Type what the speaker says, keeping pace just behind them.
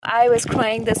I was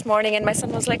crying this morning, and my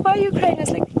son was like, "Why are you crying?" I was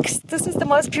like, "This is the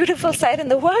most beautiful sight in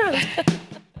the world."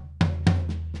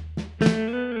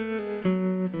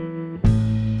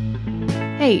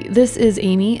 Hey, this is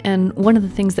Amy, and one of the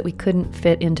things that we couldn't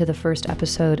fit into the first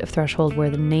episode of Threshold were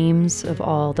the names of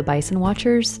all the bison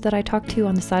watchers that I talked to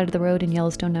on the side of the road in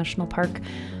Yellowstone National Park.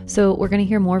 So we're going to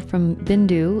hear more from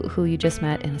Bindu, who you just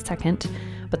met, in a second.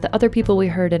 But the other people we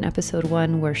heard in episode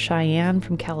 1 were Cheyenne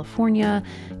from California,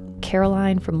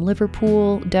 Caroline from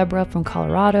Liverpool, Deborah from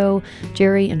Colorado,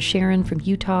 Jerry and Sharon from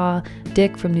Utah,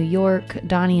 Dick from New York,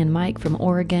 Donnie and Mike from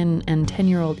Oregon, and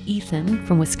 10-year-old Ethan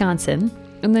from Wisconsin.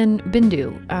 And then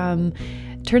Bindu.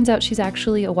 Turns out she's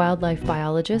actually a wildlife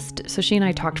biologist. So she and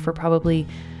I talked for probably,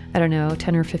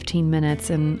 10 or 15 minutes,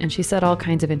 and she said all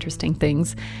kinds of interesting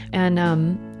things.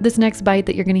 And this next bite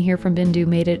that you're going to hear from Bindu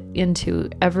made it into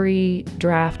every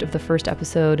draft of the first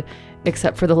episode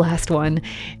except for the last one.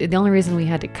 The only reason we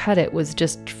had to cut it was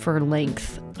just for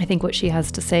length. I think what she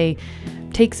has to say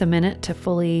takes a minute to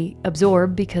fully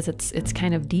absorb because it's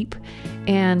kind of deep,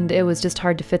 and it was just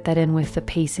hard to fit that in with the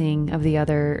pacing of the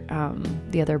other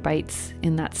bites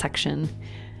in that section.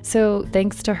 So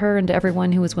thanks to her and to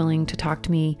everyone who was willing to talk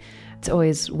to me. It's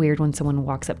always weird when someone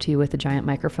walks up to you with a giant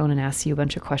microphone and asks you a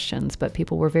bunch of questions, but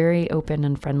people were very open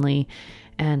and friendly.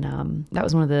 And that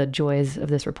was one of the joys of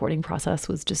this reporting process,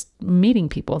 was just meeting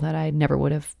people that I never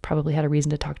would have probably had a reason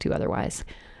to talk to otherwise.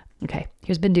 Okay,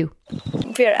 here's Bindu.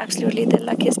 We are absolutely the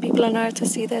luckiest people on earth to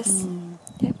see this.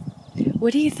 Yeah.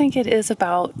 What do you think it is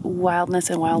about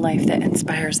wildness and wildlife that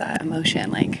inspires that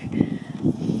emotion?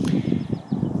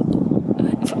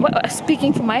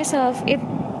 Speaking for myself, it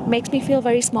makes me feel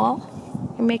very small.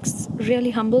 It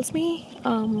really humbles me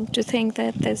to think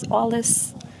that there's all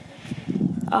this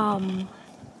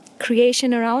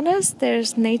creation around us.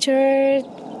 There's nature,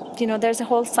 there's a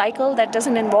whole cycle that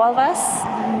doesn't involve us.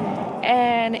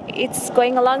 And it's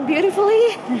going along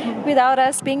beautifully without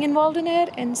us being involved in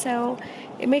it. And so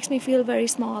it makes me feel very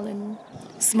small. And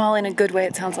small in a good way,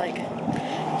 it sounds like.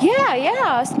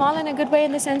 Yeah, small in a good way,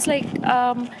 in the sense when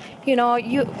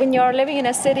you're living in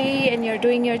a city and you're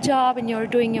doing your job and you're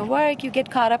doing your work, you get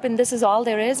caught up in this is all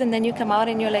there is, and then you come out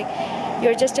and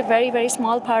you're just a very, very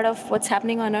small part of what's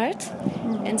happening on Earth.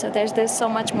 Mm-hmm. And so there's so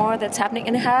much more that's happening,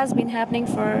 and it has been happening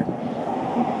for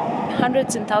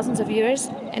hundreds and thousands of years,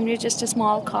 and we're just a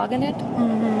small cog in it.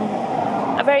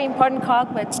 Mm-hmm. A very important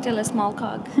cog, but still a small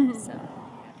cog. So.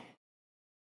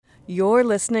 You're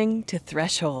listening to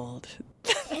Threshold.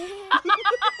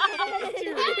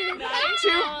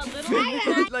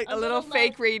 Like a little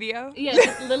fake radio. Yeah,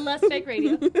 a little less fake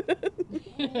radio.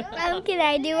 Can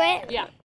I do it? Yeah.